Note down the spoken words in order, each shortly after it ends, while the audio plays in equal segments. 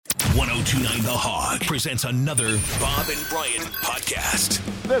1029 The Hog presents another Bob and Brian podcast.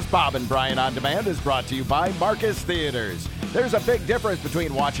 This Bob and Brian On Demand is brought to you by Marcus Theaters. There's a big difference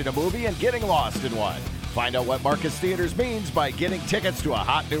between watching a movie and getting lost in one. Find out what Marcus Theaters means by getting tickets to a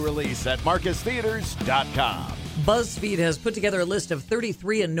hot new release at marcustheaters.com. BuzzFeed has put together a list of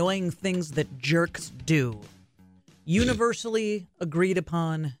 33 annoying things that jerks do. Universally agreed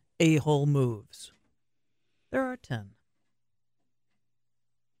upon a-hole moves. There are 10.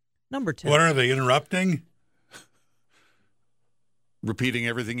 Number 10. What are they, interrupting? Repeating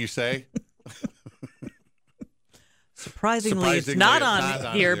everything you say? Surprisingly, it's not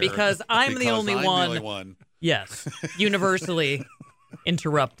on here because I'm the only one. Yes, universally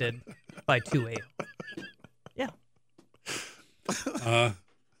interrupted by 2A. Yeah.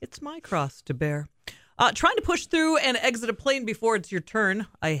 It's my cross to bear. Trying to push through and exit a plane before it's your turn.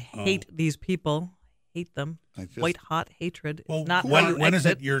 I hate these people. Hate them. White hot hatred. Well, it's not when is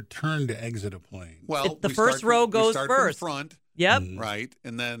it your turn to exit a plane? Well, the first row goes first. From front, yep. Right,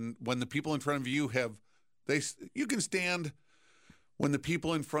 and then when the people in front of you you can stand when the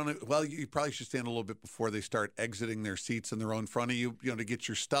people in front of. Well, you probably should stand a little bit before they start exiting their seats and they're in front of you, to get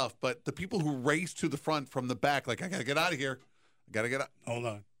your stuff. But the people who race to the front from the back, like I gotta get out of here. I gotta get out. Hold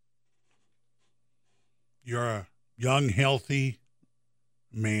on. You're a young, healthy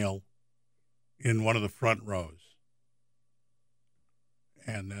male in one of the front rows.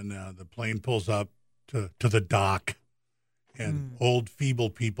 And then the plane pulls up to the dock, and old, feeble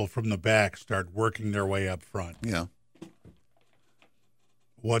people from the back start working their way up front. Yeah.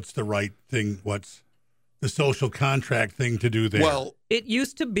 What's the right thing? What's the social contract thing to do there? Well, it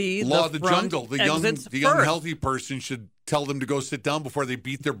used to be law of the the jungle. The young, first. healthy person should tell them to go sit down before they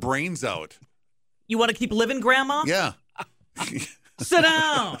beat their brains out. You want to keep living, Grandma? Yeah. Sit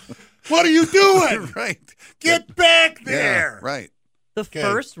down. What are you doing? Right. Get back there. Yeah, right. The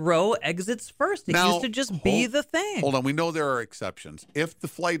first row exits first. It used to just be the thing. Hold on. We know there are exceptions. If the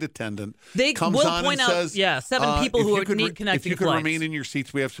flight attendant they comes will on point and out, says, 7 people who need connecting if you flights. could remain in your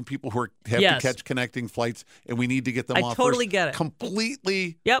seats, we have some people who have to catch connecting flights, and we need to get them off. I totally first. get it.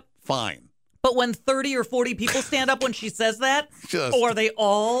 Completely fine. But when 30 or 40 people stand up when she says that, or are they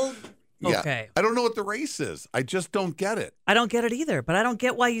all... Okay. I don't know what the race is. I just don't get it. I don't get it either, but I don't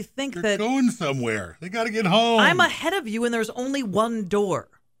get why you think They're going somewhere. They got to get home. I'm ahead of you and there's only one door.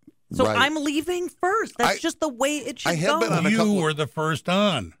 So Right. I'm leaving first. That's just the way it should go. been on You were the first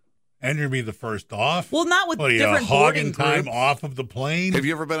on. And you'd be the first off. Well, not with what, different hogging boarding time groups. off of the plane? Have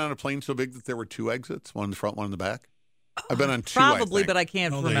you ever been on a plane so big that there were 2 exits, one in the front, one in the back? I've been on 2, Probably, I think. but I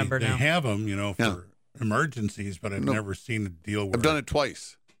can't remember they now. have them, for emergencies, but I've never seen a deal where I've done it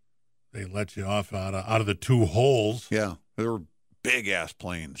twice. they let you off out of the 2 holes. Yeah. They were big-ass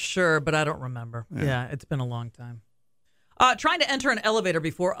planes. Sure, but I don't remember. Yeah, it's been a long time. Trying to enter an elevator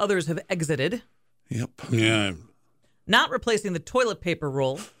before others have exited. Yep. Yeah. Not replacing the toilet paper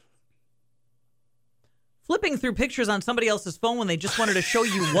roll. Flipping through pictures on somebody else's phone when they just wanted to show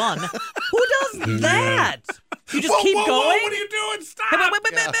you one. Who does that? You just keep going? Whoa, what are you doing? Stop!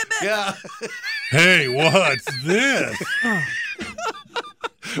 Yeah. Hey, what's this?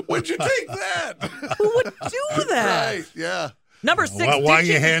 When'd you take that? Who would do that? Right, yeah. Number 6. Why are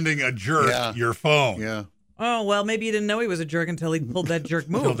you handing a jerk your phone? Yeah. Oh, well, maybe you didn't know he was a jerk until he pulled that jerk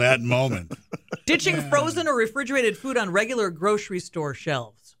move. Until that moment. Ditching frozen or refrigerated food on regular grocery store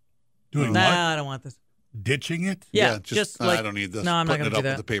shelves. Doing Nah, what? I don't want this. Ditching it? Yeah, just like, I don't need this. No, I'm not Putting going to it do up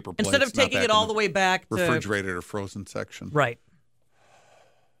that. with the paper Instead of plates, not taking back it in all the the way back to refrigerated or frozen section. right.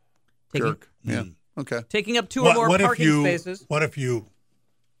 Jerk. Yeah. Okay. Taking up 2 or more parking spaces. What if you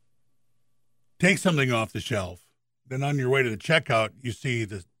take something off the shelf, then on your way to the checkout, you see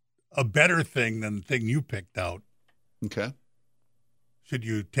a better thing than the thing you picked out? Okay. Should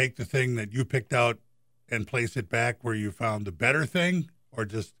you take the thing that you picked out and place it back where you found the better thing, or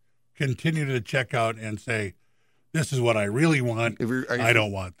just continue to check out and say, this is what I really want. I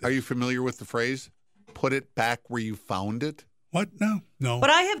don't want this. Are you familiar with the phrase, put it back where you found it? What? No. But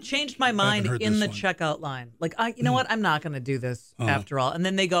I have changed my mind heard in this the one. checkout line. Like, you know what? I'm not going to do this after all. And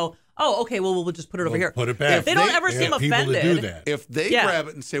then they go, oh, okay, well, we'll just put it over here. Put it back. If they don't ever seem people offended. to do that. If they Yeah. grab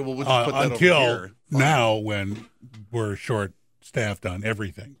it and say, well, we'll just put that until over here. Fine. now, when we're short-staffed on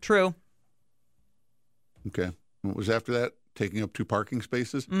everything. True. Okay. What was after that? Taking up 2 parking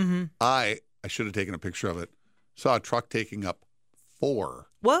spaces? Mm-hmm. I should have taken a picture of it. Saw a truck taking up 4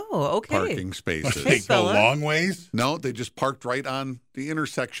 Whoa, okay. parking spaces. They go fella. long ways? No, they just parked right on the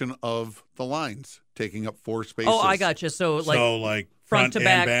intersection of the lines, taking up 4 spaces. Oh, I got you. So, like front to and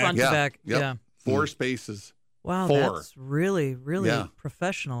back, back? front to Yeah. back. Yep. Yeah. 4 spaces. Wow, 4. that's really, really Yeah.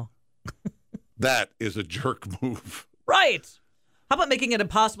 professional. That is a jerk move. Right. How about making it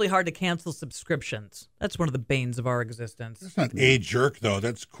impossibly hard to cancel subscriptions? That's one of the banes of our existence. That's not a jerk, though.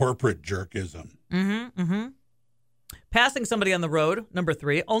 That's corporate jerkism. Passing somebody on the road, number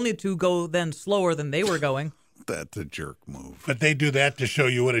 3, only to go then slower than they were going. That's a jerk move. But they do that to show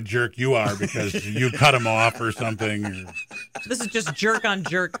you what a jerk you are because you cut them off or something. So this is just jerk on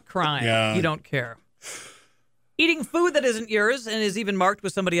jerk crime. Yeah. You don't care. Eating food that isn't yours and is even marked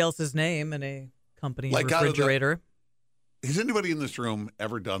with somebody else's name in a company Like out of the- refrigerator. Has anybody in this room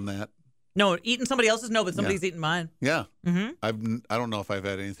ever done that? No, eating somebody else's? No, but somebody's eating mine. Yeah. Mm-hmm. I don't know if I've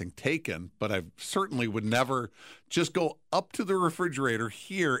had anything taken, but I certainly would never just go up to the refrigerator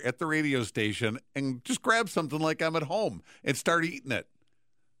here at the radio station and just grab something like I'm at home and start eating it.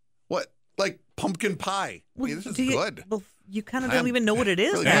 What? Like pumpkin pie. Hey, this is good. Well, you kind of don't even know what it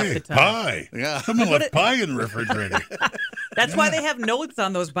is really half Hey, the time. pie. Yeah. Someone left pie in the refrigerator. That's why they have notes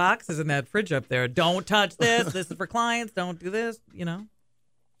on those boxes in that fridge up there. Don't touch this. This is for clients. Don't do this, you know.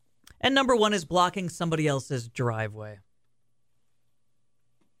 And number 1 is blocking somebody else's driveway.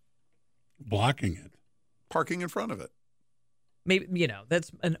 Blocking it. Parking in front of it. Maybe, you know,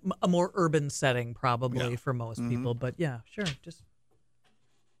 that's a more urban setting probably for most people. But yeah, sure. Just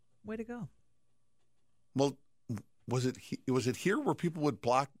way to go. Well, was it here where people would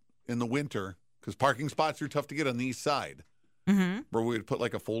block in the winter because parking spots are tough to get on the east side? Mm-hmm. Where we would put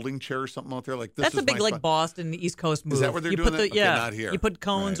like a folding chair or something out there, like this. That's a big like Boston East Coast move. Is that where they're you doing put that? the, yeah, Okay, not here. You put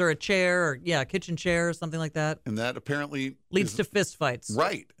cones Right. or a chair or a kitchen chair or something like that. And that apparently Leads is- to fist fights.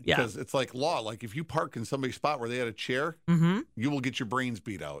 Right. Yeah. Because it's like law. Like if you park in somebody's spot where they had a chair, you will get your brains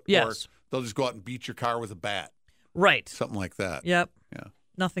beat out. Yes. Or they'll just go out and beat your car with a bat. Right. Something like that. Yep. Yeah.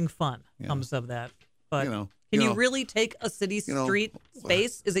 Nothing fun comes of that. But You know, can you you know, really take a city you know, street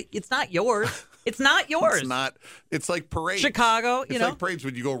space? It's not yours. It's not yours. It's not. It's like parades. Chicago, It's you know. like parades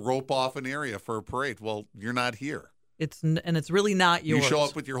when you go rope off an area for a parade. Well, you're not here. It's really not yours. You show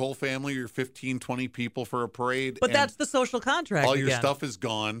up with your whole family, your 15, 20 people for a parade. But and that's the social contract. all your again. stuff is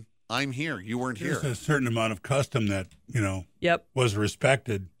gone. I'm here. You weren't There's here. a certain amount of custom that, Yep. was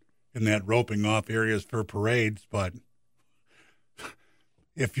respected in that roping off areas for parades. But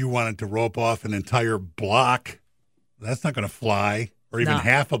if you wanted to rope off an entire block, that's not going to fly, or even Not.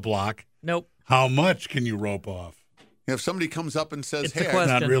 half a block. Nope. How much can you rope off? If somebody comes up and says, It's the "Hey,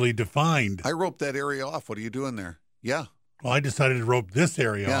 question. Not really defined. I roped that area off. What are you doing there?" Yeah. Well, I decided to rope this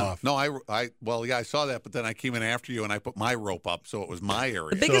area Yeah. off. No, I saw that, but then I came in after you and I put my rope up, so it was my area.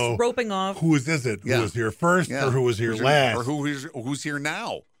 The biggest So, roping off. Whose is it? Yeah. Who was here first Yeah. or who was here Who's last? or who's here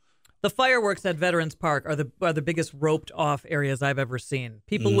now? The fireworks at Veterans Park are the biggest roped off areas I've ever seen.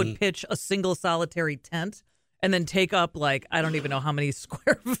 People would pitch a single solitary tent and then take up like I don't even know how many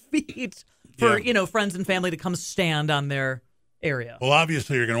square feet for friends and family to come stand on their area. Well,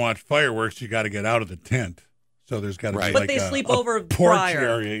 obviously, you're going to watch fireworks. You got to get out of the tent. So there's got to Right. be But like they a, sleep a over porch prior.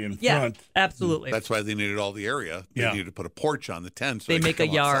 area in Yeah, front. absolutely. That's why they needed all the area. They Yeah. needed to put a porch on the tent so They could make a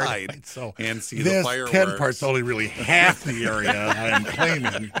come yard. outside Right, so and see the this fireworks. tent part's only really half the area I'm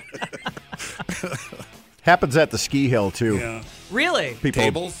claiming. Happens at the ski hill too. Yeah. Really? People,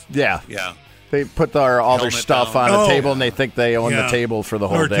 Tables? Yeah. Yeah. They put all their Helmet stuff down. on a Oh. table and they think they own Yeah. the table for the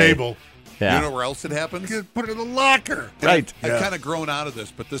whole Or day. table. Yeah. You know where else it happens? You put it in the locker. Right. I've Yeah. kind of grown out of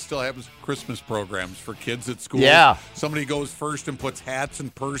this, but this still happens. Christmas programs for kids at school. Yeah. Somebody goes first and puts hats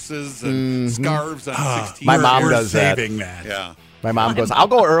and purses and scarves on 16. My mom We're does that. saving that. Yeah. My mom goes, I'll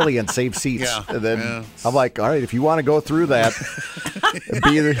go early and save seats. Yeah. And then Yeah. I'm like, all right, if you want to go through that and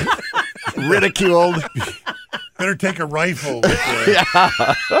be ridiculed. Better take a rifle.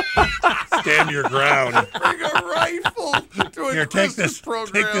 Stand your ground. Bring a rifle to a Here, take Christmas this.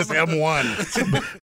 program. Take this M1.